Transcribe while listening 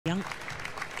Young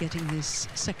getting this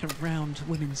second round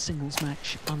women's singles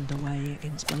match underway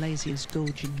against Malaysia's Go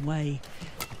Jin Wei.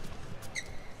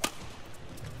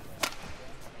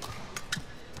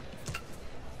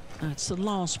 It's the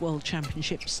last World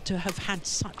Championships to have had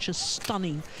such a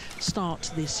stunning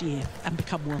start this year and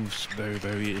become world. Very,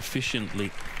 very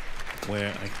efficiently,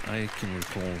 where I can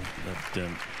recall that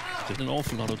there's an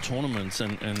awful lot of tournaments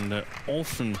and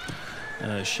often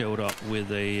showed up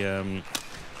with a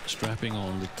strapping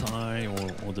on the thigh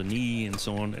or the knee and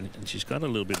so on, and she's got a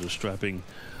little bit of strapping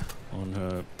on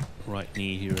her right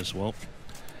knee here as well.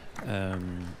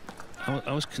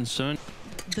 I was concerned.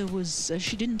 There was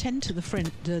she didn't enter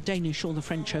the Danish or the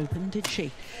French Open, did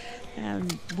she?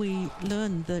 And we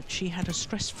learned that she had a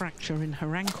stress fracture in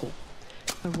her ankle,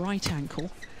 her right ankle,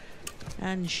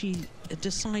 and she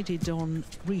decided on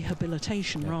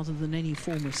rehabilitation rather than any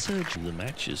form of surgery. The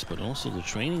matches, but also the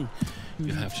training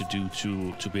you have to do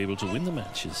to be able to win the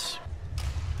matches.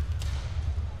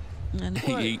 And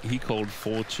he called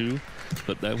 4-2,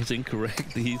 but that was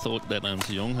incorrect. He thought that An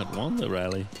Se Young had won the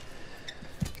rally.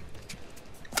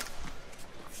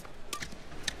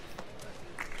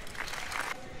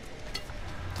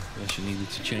 She needed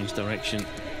to change direction.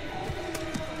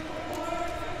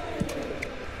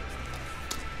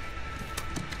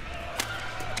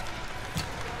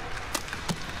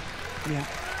 Yeah.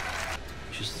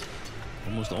 She's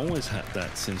almost always had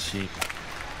that since she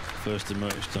first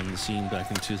emerged on the scene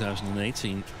back in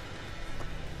 2018.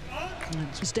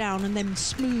 It's down and then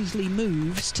smoothly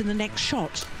moves to the next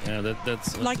shot. Yeah,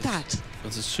 that's like that.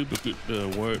 That's a super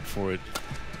good word for it.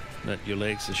 That your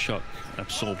legs are shock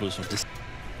absorbers of this.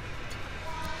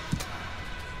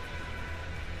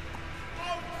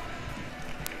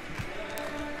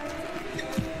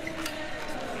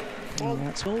 Well,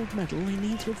 that's gold medal in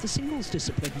either of the singles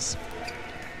disciplines.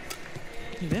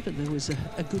 If ever there was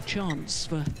a good chance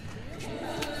for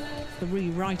the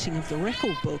rewriting of the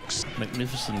record books.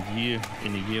 Magnificent year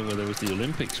in a year where there was the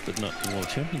Olympics but not the World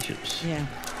Championships. Yeah.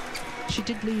 She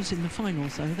did lose in the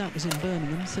finals though. That was in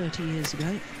Birmingham 30 years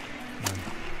ago.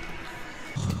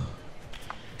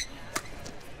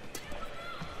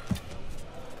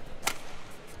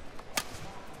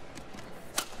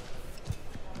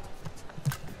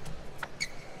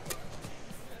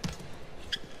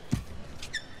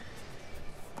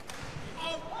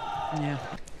 Yeah.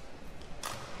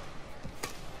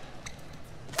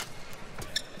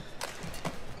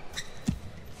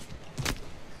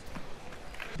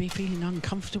 Be feeling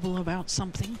uncomfortable about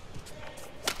something.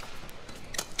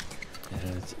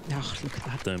 Yeah, oh, look at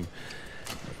that.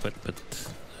 But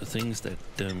the things that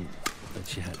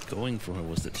she had going for her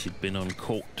was that she'd been on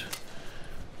court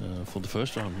for the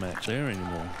first round match there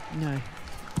anymore. No.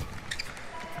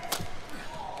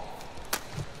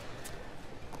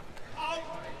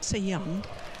 Se Young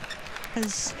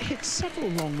has hit several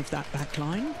long of that back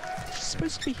line. She's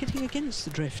supposed to be hitting against the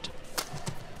drift.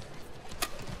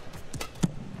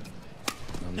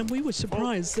 And we were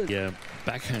surprised that... Yeah,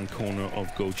 backhand corner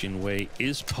of Go Jin Wei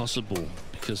is possible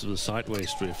because of the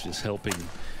sideways drift is helping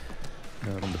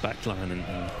on the back line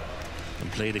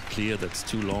and played it clear that's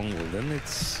too long. Well, then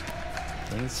it's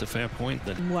a fair point.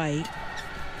 That Wei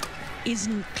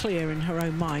isn't clear in her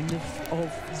own mind of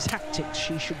the tactics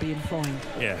she should be employing.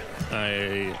 Yeah,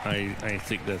 I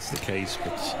think that's the case,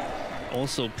 but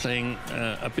also playing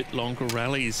a bit longer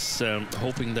rallies,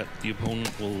 hoping that the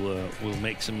opponent will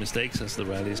make some mistakes as the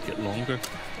rallies get longer.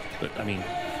 But I mean,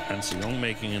 An Se Young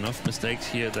making enough mistakes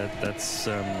here that's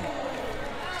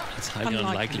highly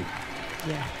unlikely.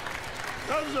 Yeah.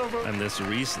 And there's a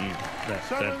reason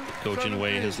that Go Jin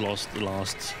Wei has lost the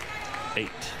last 8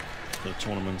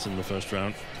 tournaments in the first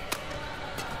round.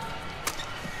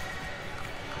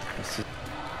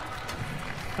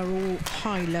 Are all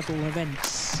high-level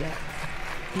events,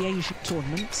 the Asian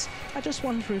tournaments. I just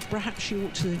wonder if perhaps she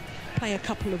ought to play a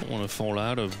couple of... I don't want to fall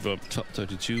out of top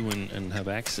 32 and have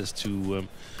access to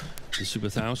the Super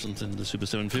 1000 and the Super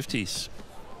 750s.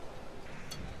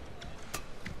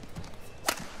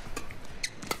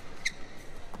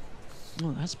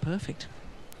 Oh, that's perfect.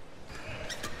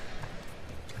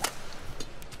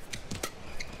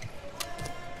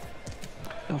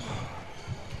 Oh.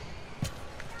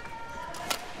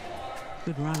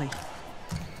 Good rally.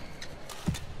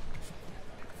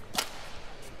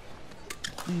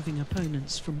 Moving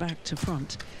opponents from back to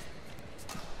front.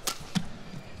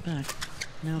 Back,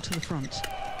 now to the front.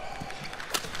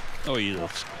 Oh,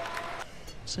 yes.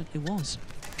 Certainly was.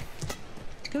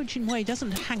 Go Jin Wei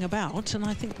doesn't hang about, and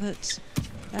I think that's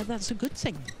a good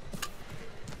thing.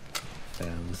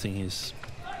 The thing is,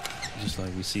 just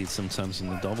like we see it sometimes in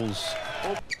the doubles.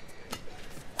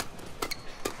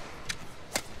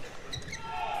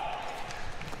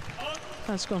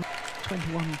 has gone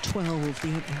 21-12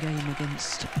 the opening game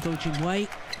against Go Jinwei.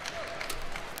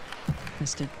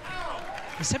 Missed it.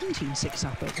 17-6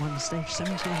 up at one stage,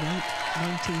 17-8,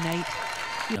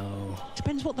 19-8. No.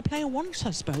 Depends what the player wants,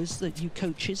 I suppose, that you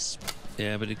coaches.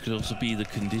 Yeah, but it could also be the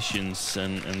conditions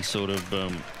and sort of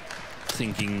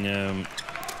thinking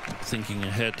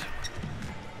ahead.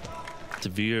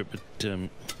 Severe,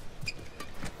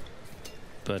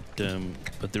 but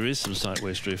there is some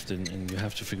sideways drift, and you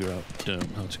have to figure out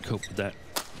how to cope with that.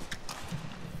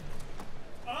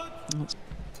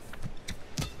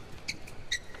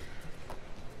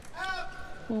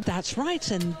 Well, that's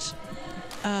right, and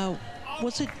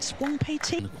was it Wong Pei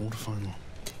Ting? In the quarterfinal.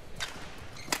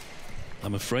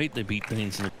 I'm afraid they beat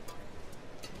Baines in the...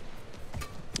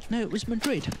 No, it was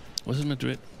Madrid. Was it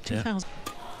Madrid? 2000. Yeah.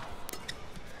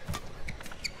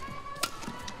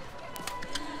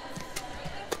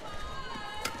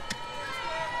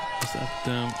 Is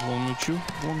that Wong Mu-chu?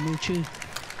 Wong Mu-chu.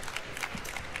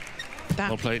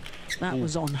 Well played. That Ooh.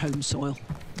 was on home soil.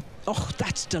 Oh,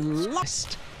 that's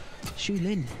delightful. Xu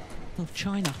Lin of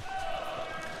China.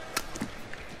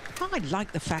 I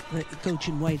like the fact that Go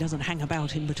Jinwei doesn't hang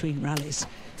about in between rallies.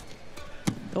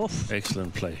 Oh,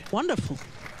 Excellent play. Wonderful.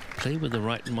 Play with the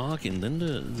right marking, then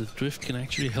the drift can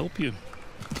actually help you.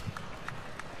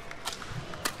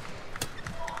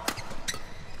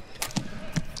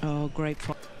 Oh, great.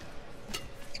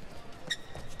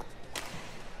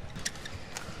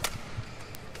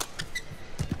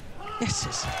 This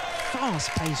is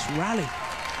fast-paced rally.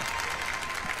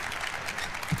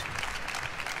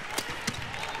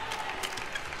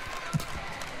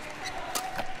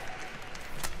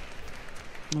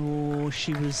 Oh,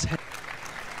 she was...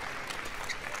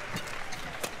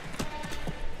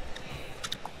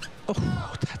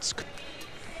 Oh, that's good.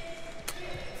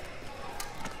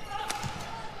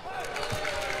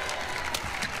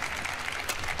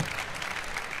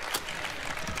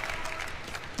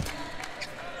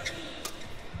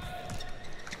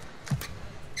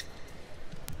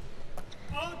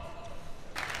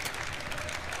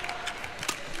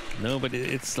 No, but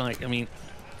it's like, I mean,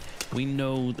 we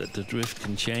know that the drift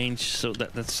can change, so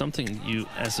that's something you,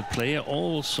 as a player,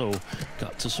 also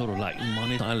got to sort of like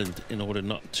monitor island in order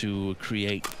not to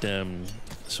create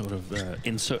sort of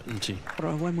uncertainty.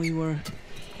 When we were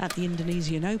at the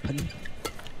Indonesian Open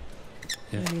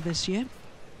earlier this year.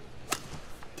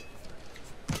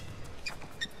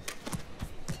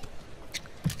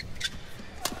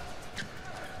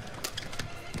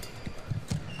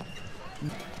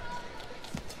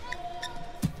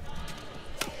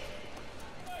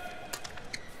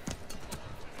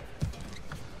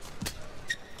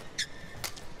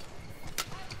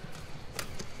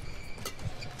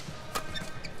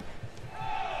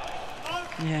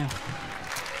 Yeah.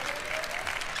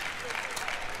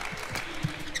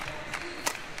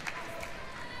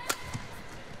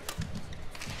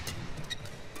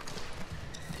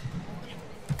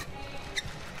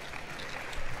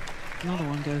 Another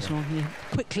one goes wrong here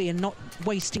quickly and not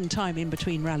wasting time in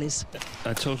between rallies.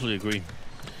 I totally agree.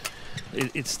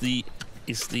 It's the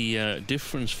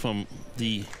difference from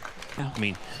the. Oh. I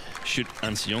mean, should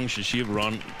An Se-young, should she have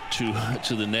run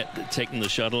to the net, taking the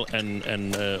shuttle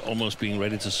and almost being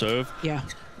ready to serve? Yeah.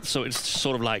 So it's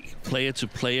sort of like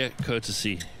player-to-player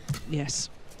courtesy. Yes.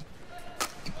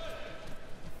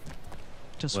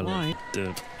 Just well, right.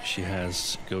 She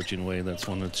has Go Jinwei, that's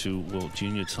 1 or 2 World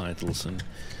Junior titles, and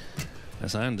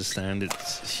as I understand it,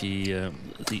 she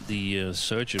the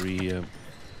surgery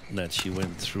that she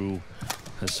went through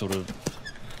has sort of...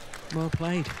 Well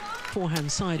played.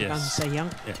 Forehand side of An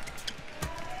Se-young. Yeah.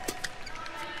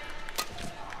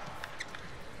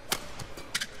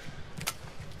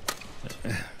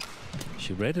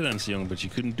 She read it, An Se-young, but she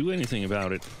couldn't do anything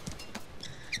about it.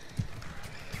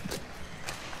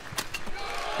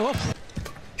 Oh.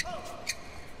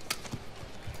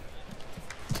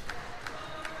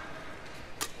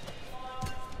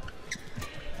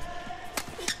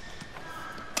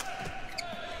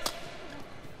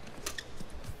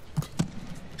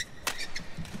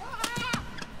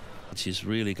 She's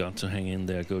really got to hang in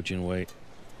there, Go Jinwei.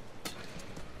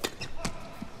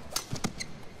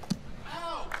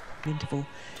 Interval.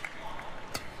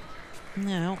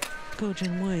 Now, Go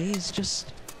Jinwei is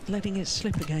just letting it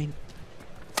slip again.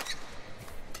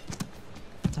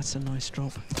 That's a nice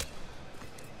drop.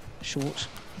 Short.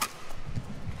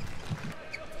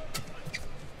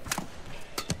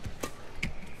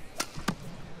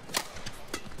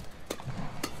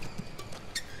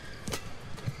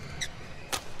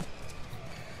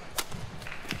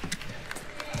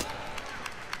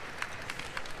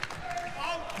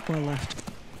 Well left.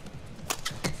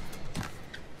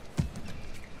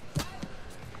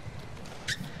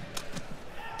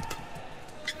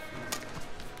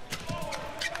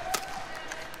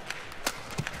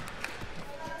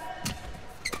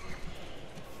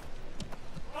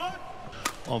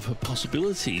 of her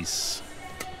possibilities.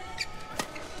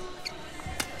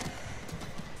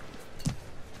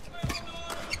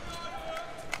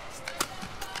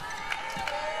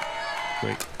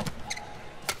 Great.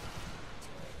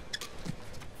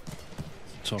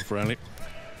 Tough rally.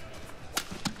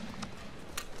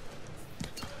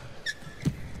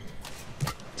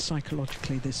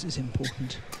 Psychologically, this is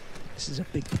important. This is a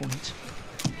big point.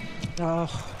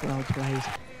 Oh, well played.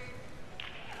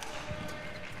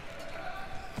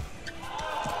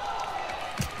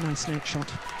 Nice net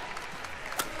shot.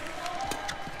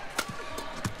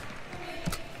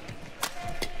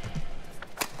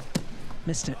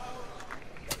 Missed it.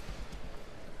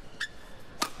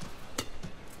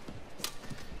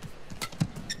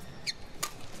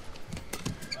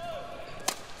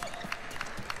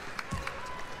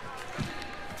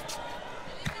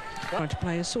 Trying to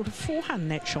play a sort of forehand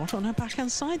net shot on her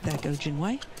backhand side there, Go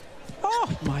Jinwei.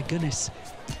 Oh, my goodness.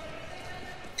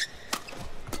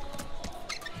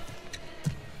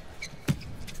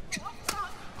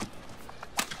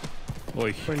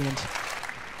 Oy. Brilliant.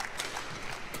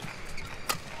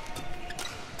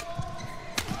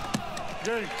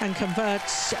 And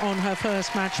converts on her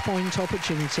first match point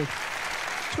opportunity.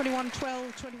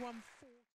 21-12, 21.